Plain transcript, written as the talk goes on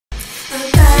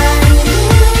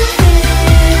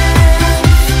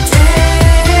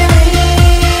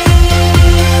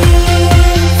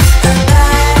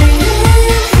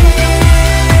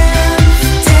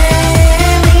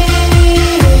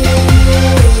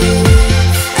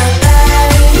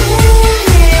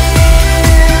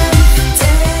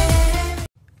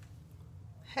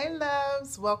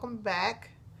welcome back.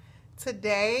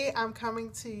 Today I'm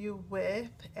coming to you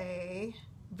with a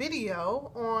video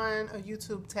on a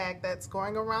YouTube tag that's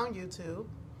going around YouTube.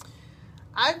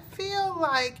 I feel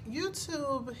like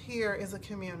YouTube here is a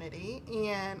community,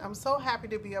 and I'm so happy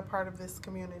to be a part of this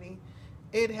community.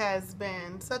 It has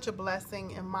been such a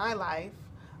blessing in my life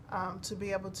to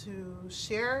be able to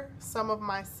share some of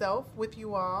myself with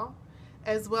you all,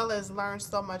 as well as learn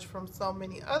so much from so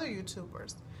many other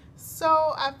YouTubers.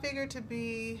 So I figured to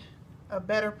be a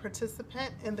better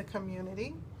participant in the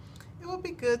community, it would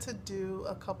be good to do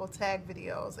a couple tag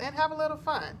videos and have a little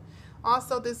fun.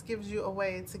 Also, this gives you a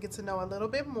way to get to know a little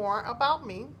bit more about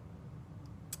me.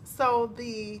 So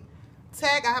the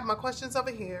tag, I have my questions over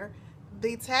here.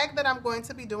 The tag that I'm going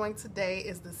to be doing today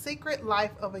is the secret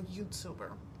life of a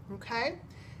YouTuber. Okay?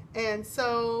 And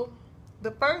so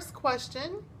the first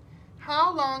question,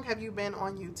 how long have you been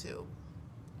on YouTube?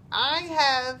 I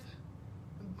have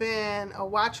been a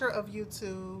watcher of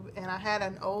YouTube, and I had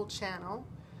an old channel,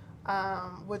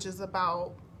 which is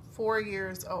about 4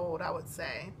 years old, I would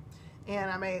say. And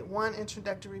I made one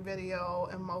introductory video,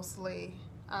 and mostly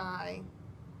I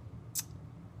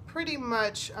pretty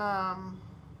much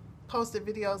posted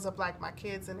videos of like my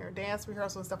kids and their dance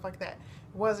rehearsal and stuff like that.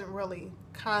 It wasn't really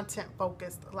content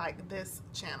focused like this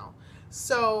channel.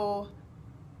 So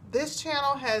this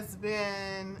channel has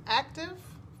been active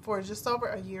for just over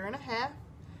a year and a half.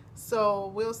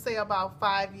 So we'll say about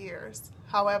 5 years.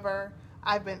 However,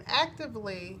 I've been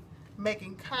actively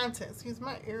making content. Excuse me,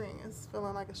 my earring is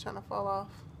feeling like it's trying to fall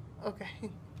off. Okay.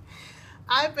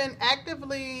 I've been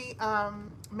actively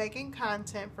making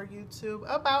content for YouTube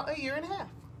about a year and a half.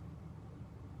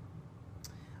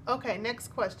 Okay, next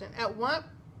question. At what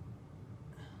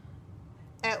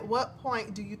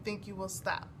point do you think you will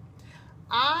stop?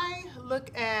 I look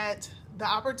at the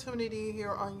opportunity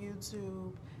here on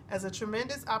YouTube as a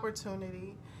tremendous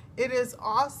opportunity. It is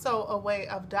also a way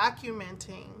of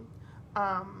documenting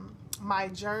my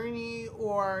journey,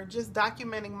 or just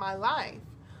documenting my life.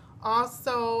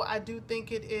 Also, I do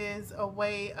think it is a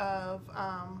way of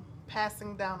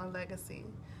passing down a legacy.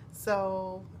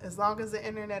 So as long as the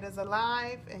internet is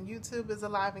alive and YouTube is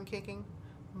alive and kicking,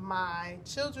 my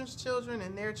children's children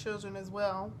and their children as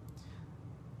well,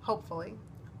 hopefully,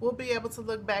 will be able to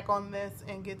look back on this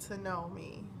and get to know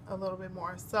me a little bit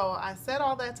more. So I said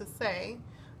all that to say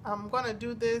I'm going to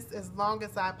do this as long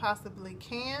as I possibly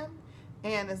can,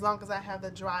 and as long as I have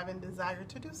the drive and desire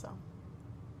to do so.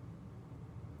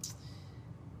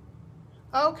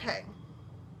 Okay.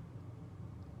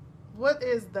 What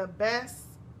is the best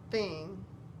thing?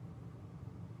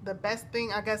 The best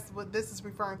thing, I guess what this is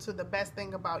referring to, the best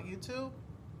thing about YouTube.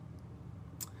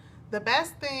 The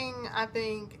best thing I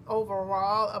think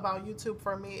overall about YouTube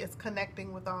for me is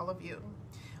connecting with all of you.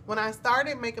 When I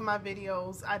started making my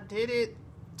videos, I did it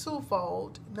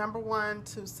twofold. Number one,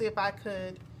 to see if I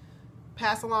could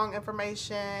pass along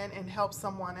information and help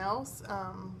someone else.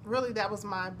 Really, that was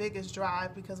my biggest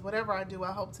drive, because whatever I do,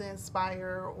 I hope to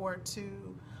inspire or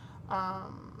to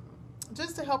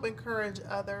just to help encourage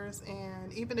others.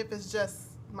 And even if it's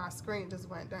just, my screen just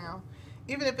went down,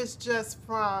 even if it's just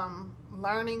from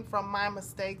learning from my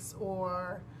mistakes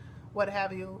or what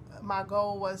have you, my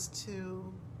goal was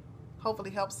to hopefully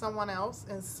help someone else.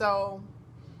 And so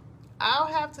I'll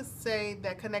have to say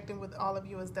that connecting with all of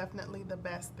you is definitely the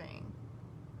best thing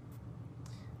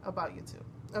about YouTube.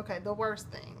 Okay, the worst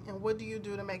thing, and what do you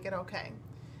do to make it okay?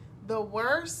 The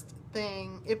worst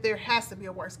thing, if there has to be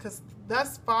a worst, because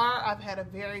thus far I've had a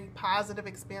very positive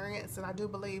experience, and I do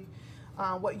believe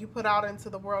what you put out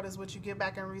into the world is what you get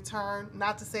back in return.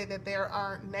 Not to say that there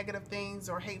aren't negative things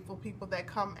or hateful people that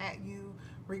come at you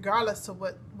regardless of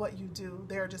what you do.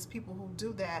 There are just people who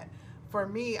do that. For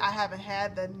me, I haven't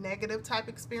had the negative type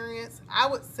experience. I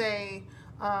would say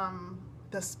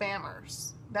the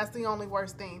spammers. That's the only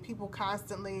worst thing. People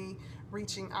constantly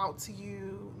reaching out to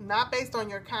you, not based on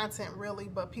your content really,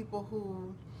 but people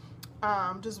who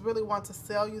just really want to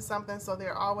sell you something. So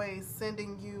they're always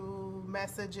sending you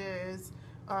messages.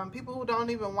 People who don't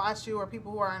even watch you, or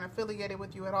people who aren't affiliated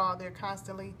with you at all, they're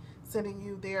constantly sending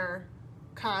you their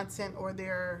content or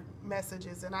their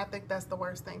messages, and I think that's the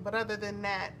worst thing. But other than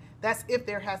that, that's if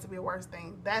there has to be a worst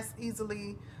thing. That's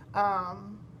easily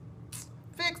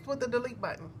fixed with the delete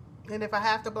button. And if I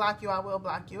have to block you, I will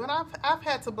block you. And I've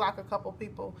had to block a couple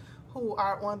people who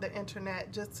are on the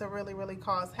internet just to really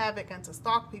cause havoc and to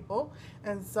stalk people.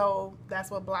 And so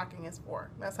that's what blocking is for.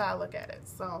 That's how I look at it.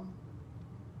 So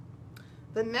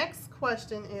the next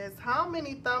question is, how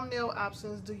many thumbnail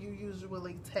options do you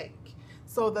usually take?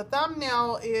 So the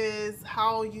thumbnail is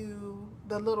how you,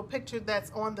 the little picture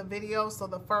that's on the video. So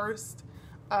the first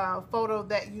photo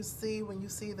that you see when you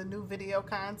see the new video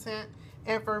content.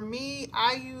 And for me,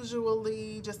 I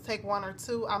usually just take 1 or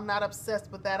 2. I'm not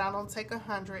obsessed with that. I don't take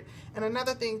 100. And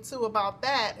another thing too about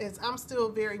that is I'm still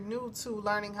very new to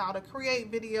learning how to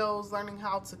create videos, learning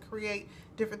how to create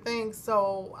different things.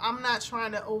 So I'm not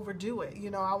trying to overdo it.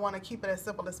 You know, I want to keep it as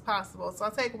simple as possible. So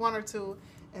I take 1 or 2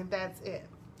 and that's it.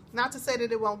 Not to say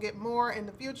that it won't get more in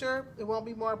the future. It won't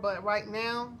be more, but right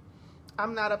now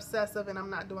I'm not obsessive and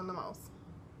I'm not doing the most.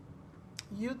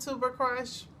 YouTuber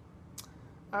crush.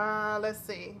 Let's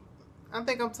see. I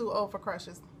think I'm too old for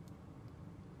crushes.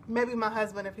 Maybe my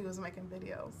husband if he was making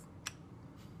videos.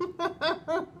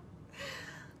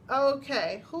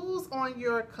 Okay, who's on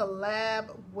your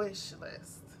collab wish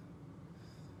list?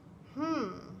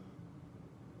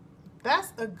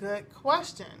 That's a good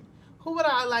question. Who would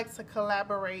I like to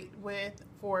collaborate with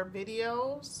for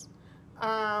videos?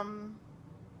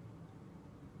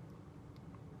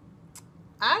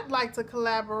 I'd like to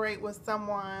collaborate with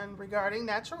someone regarding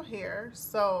natural hair.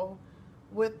 So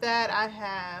with that, I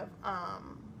have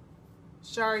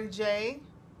Shari J,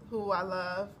 who I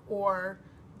love, or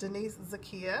Denise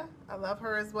Zakia. I love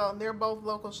her as well. And they're both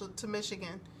local to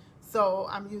Michigan. So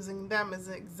I'm using them as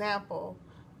an example.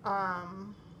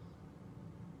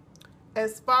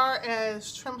 As far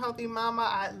as Trim Healthy Mama,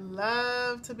 I'd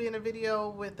love to be in a video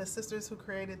with the sisters who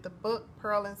created the book,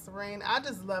 Pearl and Serene. I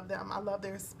just love them. I love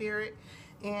their spirit.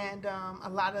 And a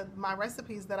lot of my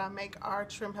recipes that I make are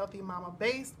Trim Healthy Mama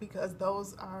based because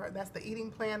that's the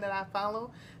eating plan that I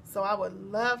follow. So I would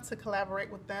love to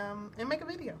collaborate with them and make a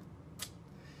video.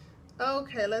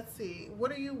 Okay, let's see.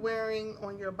 What are you wearing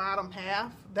on your bottom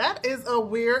half? That is a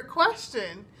weird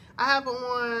question. I have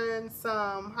on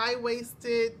some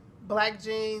high-waisted black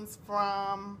jeans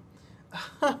from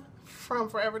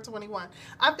Forever 21.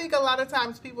 I think a lot of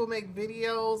times people make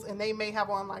videos and they may have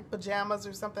on like pajamas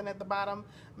or something at the bottom.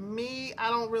 Me, I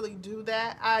don't really do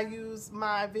that. I use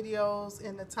my videos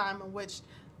in the time in which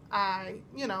I,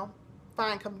 you know,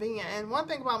 find convenient. And one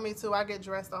thing about me too, I get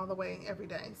dressed all the way every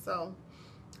day. So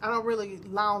I don't really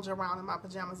lounge around in my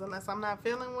pajamas unless I'm not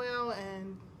feeling well,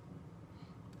 and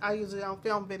I usually don't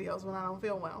film videos when I don't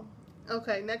feel well.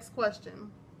 Okay, next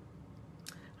question.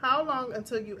 How long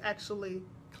until you actually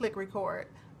click record?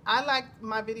 I like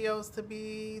my videos to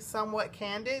be somewhat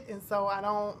candid, and so I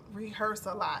don't rehearse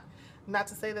a lot. Not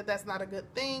to say that that's not a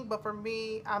good thing, but for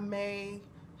me, I may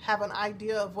have an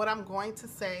idea of what I'm going to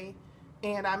say,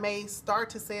 and I may start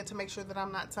to say it to make sure that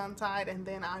I'm not tongue-tied, and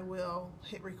then I will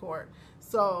hit record.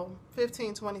 So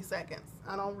 15-20 seconds.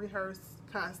 I don't rehearse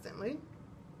constantly.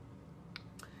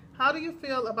 How do you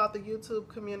feel about the YouTube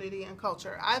community and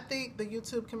culture? I think the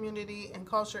YouTube community and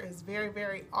culture is very,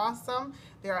 very awesome.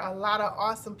 There are a lot of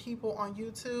awesome people on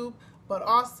YouTube, but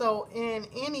also in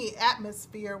any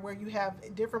atmosphere where you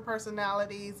have different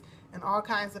personalities and all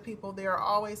kinds of people, there are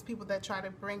always people that try to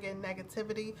bring in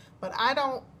negativity, but I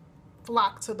don't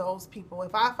flock to those people.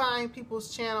 If I find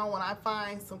people's channel, when I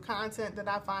find some content that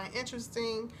I find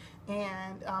interesting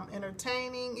and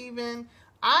entertaining even,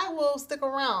 I will stick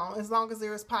around as long as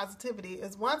there is positivity.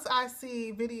 As once I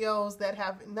see videos that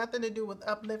have nothing to do with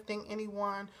uplifting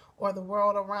anyone or the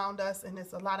world around us and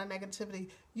it's a lot of negativity,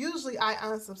 usually I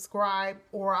unsubscribe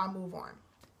or I move on.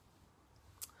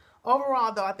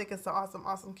 Overall, though, I think it's an awesome,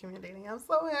 awesome community. I'm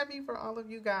so happy for all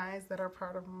of you guys that are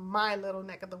part of my little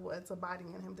neck of the woods,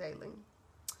 abiding in Him daily.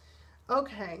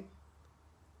 Okay.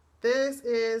 This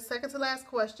is second to last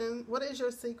question. What is your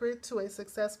secret to a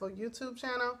successful YouTube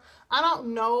channel? I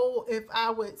don't know if I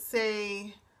would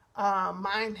say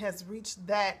mine has reached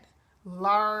that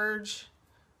large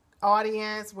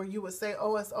audience where you would say,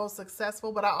 oh, it's so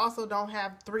successful, but I also don't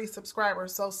have 3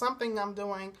 subscribers. So something I'm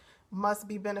doing must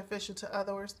be beneficial to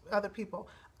other people.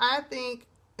 I think,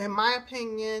 in my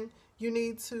opinion, you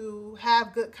need to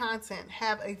have good content,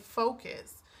 have a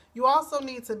focus. You also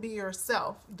need to be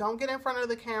yourself. Don't get in front of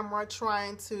the camera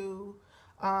trying to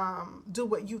do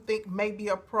what you think may be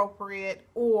appropriate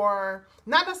or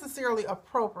not necessarily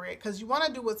appropriate, because you want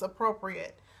to do what's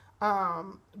appropriate.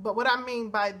 But what I mean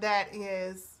by that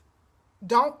is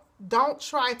don't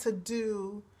try to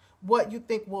do what you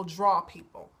think will draw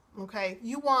people. Okay,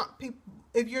 you want people,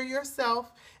 if you're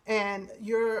yourself and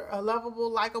you're a lovable,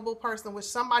 likable person, which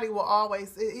somebody will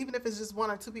always, even if it's just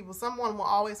 1 or 2 people, someone will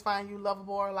always find you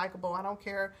lovable or likable. I don't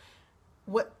care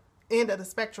what end of the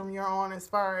spectrum you're on as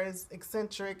far as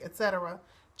eccentric, etc.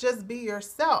 Just be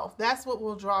yourself. That's what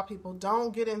will draw people.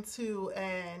 Don't get into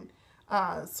an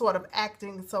sort of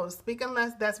acting, so to speak,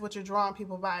 unless that's what you're drawing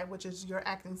people by, which is your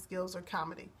acting skills or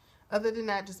comedy. Other than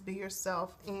that, just be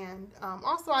yourself. And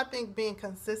also, I think being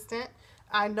consistent.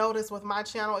 I notice with my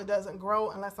channel, it doesn't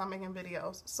grow unless I'm making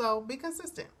videos. So be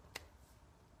consistent.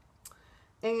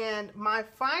 And my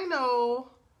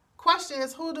final question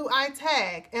is, who do I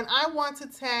tag? And I want to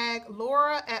tag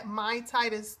Lora at My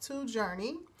Titus 2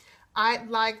 Journey. I'd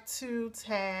like to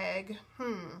tag,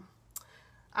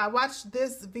 I watched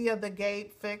this via the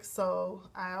Gate Fix, so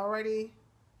I already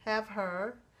have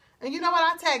her. And you know what?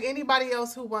 I tag anybody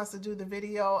else who wants to do the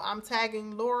video. I'm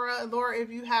tagging Lora. Lora, if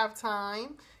you have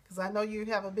time, because I know you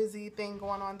have a busy thing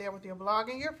going on there with your blog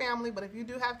and your family, but if you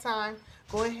do have time,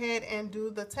 go ahead and do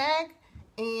the tag.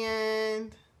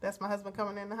 And that's my husband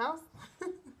coming in the house.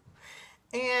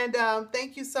 And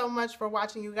thank you so much for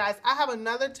watching, you guys. I have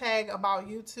another tag about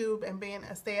YouTube and being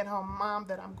a stay-at-home mom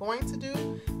that I'm going to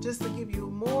do, just to give you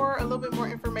a little bit more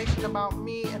information about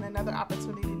me and another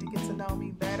opportunity to get to know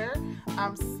me better.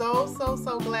 I'm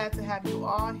so glad to have you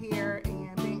all here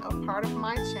and being a part of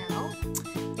my channel.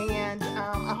 And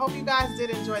I hope you guys did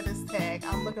enjoy this tag.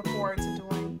 I'm looking forward to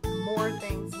doing more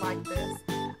things like this,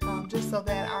 just so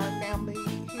that our family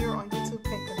here on YouTube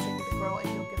can continue to grow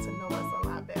and you'll get to know us a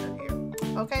lot better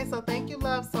here. Okay, so thank you,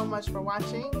 love, so much for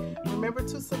watching. Remember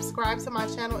to subscribe to my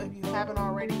channel if you haven't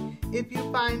already. If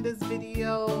you find this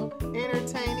video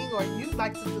entertaining or you'd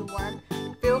like to do one,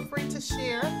 feel free to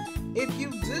share. If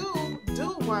you do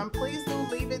one, please do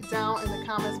leave it down in the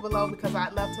comments below, because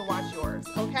I'd love to watch yours.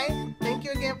 Okay, thank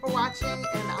you again for watching,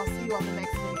 and I'll see you on the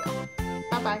next video.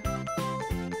 Bye-bye.